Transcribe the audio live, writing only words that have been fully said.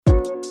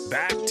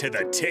back to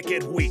The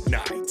Ticket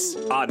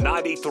weeknights on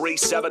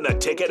 93.7 The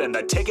Ticket and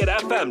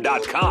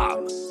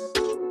theticketfm.com.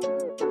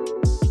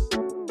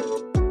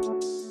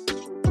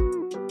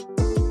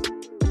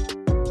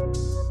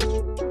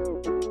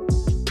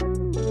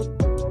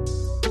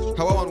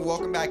 Hello and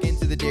welcome back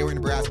into the Daily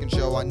Nebraskan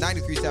Show on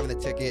 93.7 The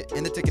Ticket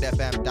and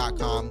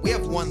theticketfm.com. We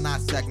have one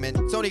last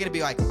segment. It's only going to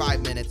be like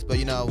 5 minutes, but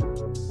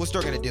we're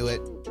still going to do it.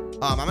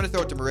 I'm going to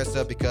throw it to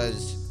Marissa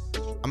because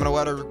I'm going to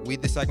let her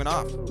lead this segment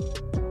off.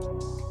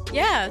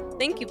 Yeah,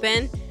 thank you,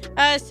 Ben.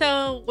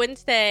 So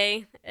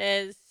Wednesday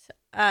is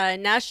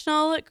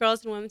National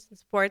Girls and Women's in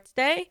Sports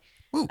Day.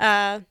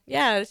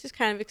 This is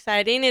kind of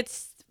exciting.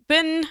 It's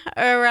been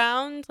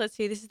around, this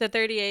is the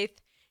 38th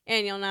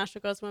annual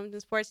National Girls and Women's in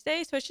Sports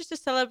Day. So it's just to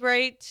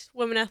celebrate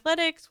women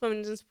athletics,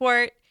 women's in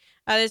sport.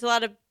 There's a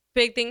lot of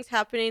big things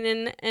happening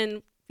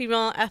in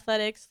female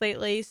athletics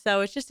lately.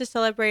 So it's just to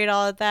celebrate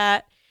all of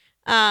that.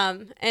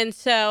 And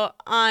so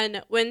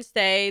on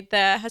Wednesday,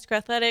 the Husker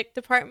Athletic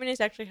Department is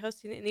actually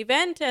hosting an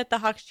event at the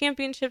Hawks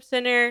Championship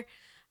Center,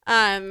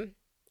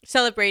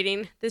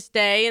 celebrating this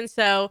day. And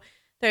so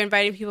they're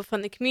inviting people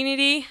from the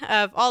community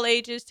of all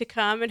ages to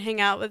come and hang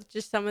out with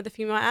just some of the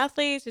female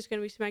athletes. There's going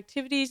to be some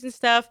activities and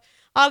stuff.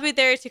 I'll be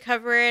there to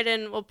cover it,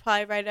 and we'll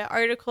probably write an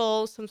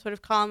article, some sort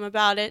of column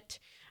about it.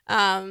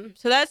 So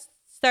that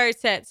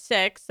starts at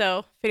 6. So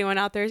if anyone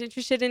out there is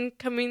interested in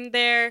coming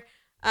there,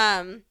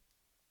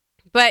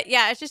 but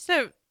yeah, it's just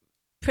a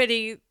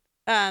pretty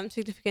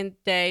significant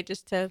day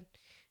just to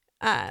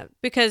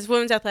because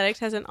women's athletics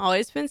hasn't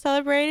always been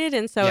celebrated,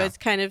 and so it's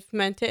kind of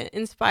meant to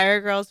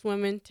inspire girls and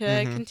women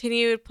to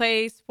continue to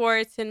play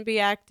sports and be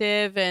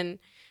active, and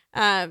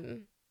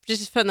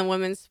just from the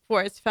Women's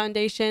Sports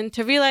Foundation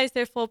to realize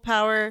their full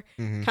power,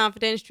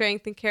 confidence,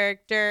 strength, and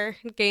character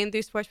gained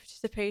through sports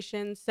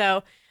participation.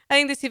 So I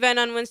think this event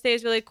on Wednesday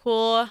is really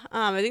cool.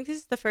 I think this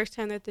is the first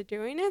time that they're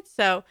doing it,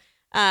 so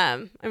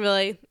I'm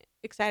really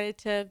excited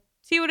to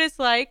see what it's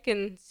like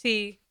and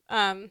see,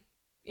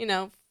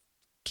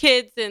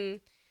 kids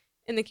in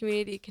the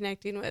community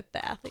connecting with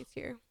the athletes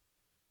here.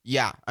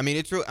 Yeah,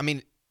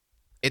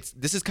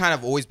 this has kind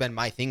of always been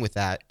my thing with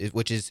that,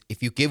 which is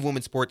if you give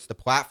women's sports the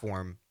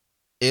platform,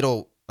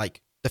 it'll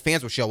the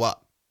fans will show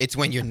up. It's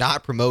when you're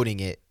not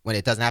promoting it when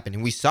it doesn't happen,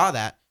 and we saw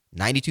that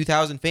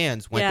 92,000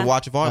 fans went to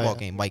watch a volleyball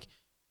game.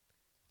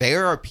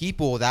 There are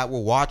people that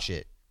will watch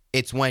it.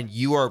 It's when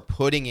you are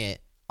putting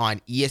it on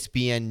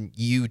ESPN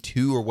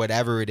U2 or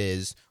whatever it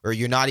is, or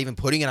you're not even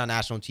putting it on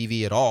national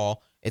TV at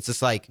all. It's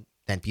just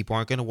then people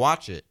aren't going to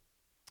watch it.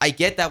 I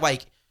get that,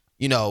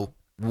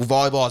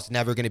 volleyball is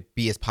never going to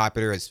be as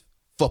popular as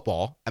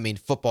football. I mean,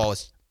 football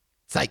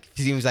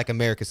seems like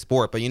America's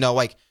sport, but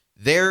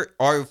there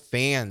are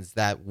fans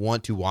that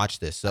want to watch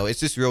this. So it's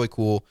just really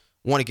cool.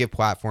 Want to give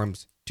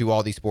platforms to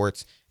all these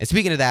sports. And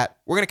speaking of that,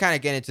 we're going to kind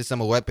of get into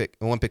some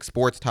Olympic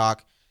sports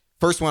talk.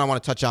 First one I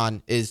want to touch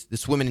on is the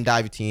swimming and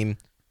diving team.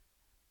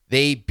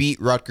 They beat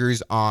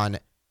Rutgers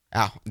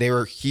they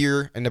were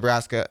here in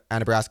Nebraska,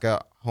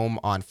 home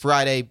on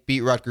Friday, beat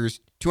Rutgers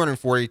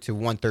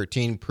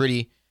 240-113.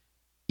 Pretty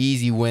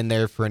easy win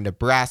there for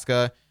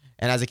Nebraska.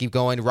 And as I keep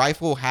going,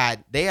 Rifle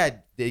they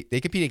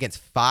competed against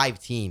 5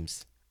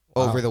 teams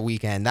over the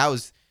weekend. That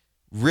was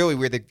really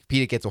weird. They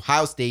competed against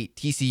Ohio State,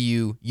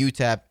 TCU,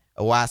 UTEP,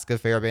 Alaska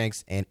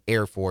Fairbanks, and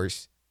Air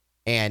Force.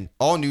 And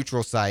all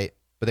neutral site,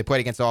 but they played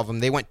against all of them.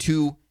 They went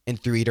 2-3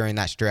 during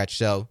that stretch,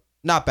 so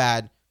not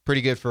bad.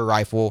 Pretty good for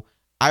Rifle.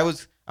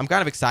 I'm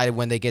kind of excited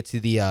when they get to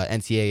the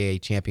NCAA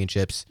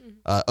championships.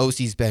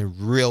 OC's been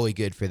really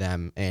good for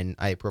them, and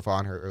I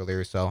profiled on her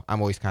earlier, so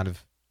I'm always kind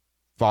of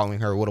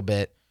following her a little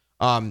bit.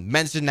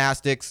 Men's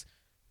gymnastics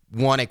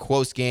won a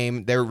close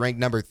game. They were ranked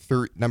number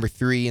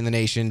 3 in the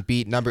nation,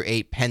 beat number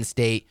 8 Penn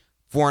State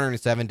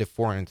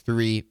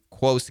 407-403.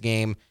 Close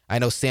game. I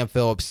know Sam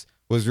Phillips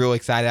was really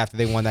excited after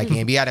they won that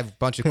game. He had a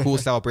bunch of cool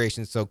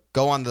celebrations, so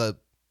go on the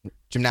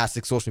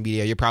gymnastics social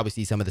media. You'll probably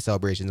see some of the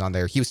celebrations on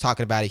there. He was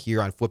talking about it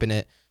here on Flipping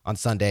It on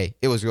Sunday.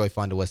 It was really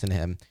fun to listen to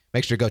him.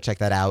 Make sure to go check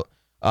that out.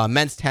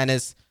 Men's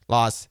tennis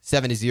lost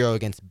 7-0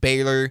 against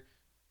Baylor.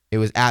 It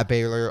was at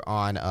Baylor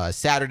on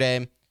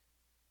Saturday.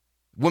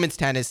 Women's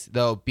tennis,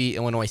 though, beat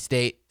Illinois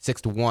State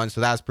 6-1, so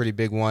that was a pretty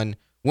big one.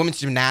 Women's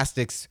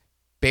gymnastics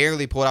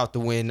barely pulled out the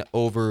win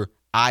over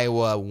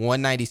Iowa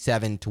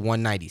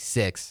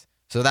 197-196.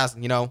 So that's,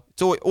 it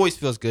always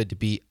feels good to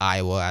beat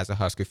Iowa as a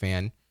Husker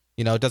fan.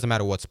 It doesn't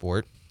matter what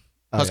sport.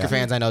 Husker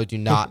fans, I know, do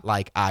not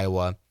like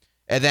Iowa.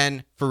 And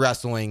then for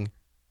wrestling,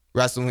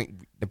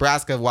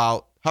 Nebraska,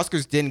 while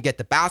Huskers didn't get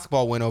the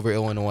basketball win over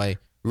Illinois,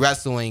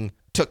 wrestling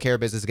took care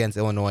of business against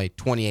Illinois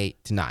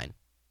 28-9.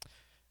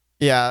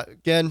 Yeah,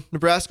 again,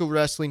 Nebraska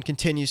wrestling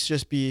continues to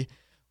just be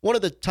one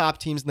of the top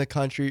teams in the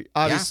country.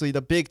 Obviously,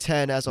 the Big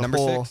Ten as a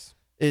whole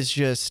is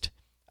just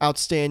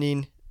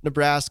outstanding.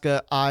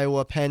 Nebraska,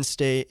 Iowa, Penn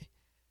State,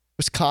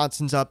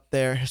 Wisconsin's up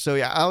there. So,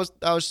 yeah,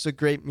 that was just a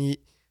great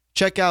meet.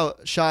 Check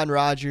out Sean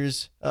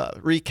Rogers'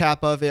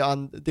 recap of it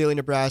on the Daily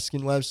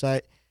Nebraskan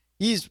website.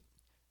 He's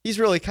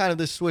really kind of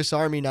the Swiss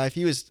Army knife.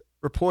 He was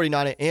reporting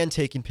on it and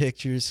taking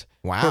pictures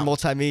for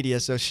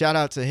multimedia. So shout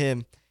out to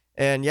him.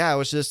 And yeah, it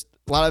was just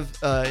a lot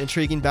of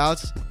intriguing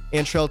bouts.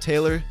 Antrell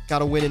Taylor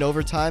got a win in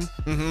overtime.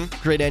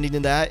 Great ending to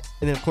that.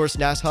 And then, of course,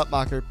 Nas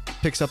Hutmacher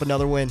picks up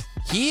another win.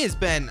 He has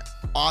been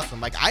awesome.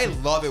 Like, I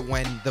love it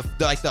when the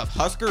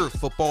Husker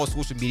football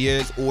social media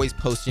is always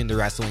posting the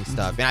wrestling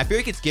stuff. And I feel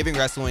like it's giving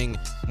wrestling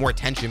more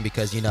attention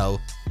because,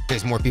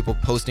 there's more people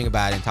posting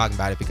about it and talking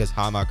about it because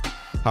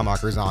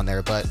Hutmacher's on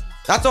there. But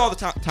that's all the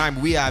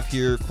time we have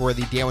here for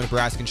the Daily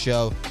Nebraskan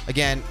show.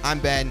 Again, I'm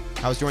Ben.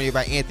 I was joined here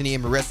by Anthony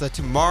and Marissa.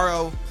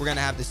 Tomorrow, we're going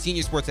to have the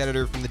senior sports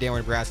editor from the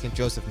Daily Nebraskan,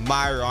 Joseph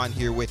Meyer, on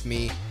here with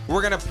me.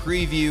 We're going to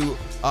preview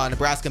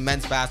Nebraska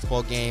men's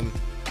basketball game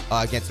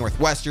against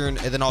Northwestern,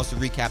 and then also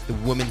recap the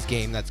women's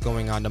game that's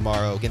going on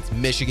tomorrow against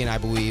Michigan, I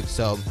believe.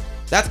 So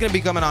that's going to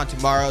be coming on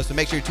tomorrow, so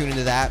make sure you tune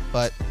into that.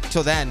 But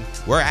until then,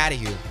 we're out of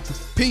here.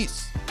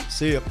 Peace.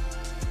 See ya.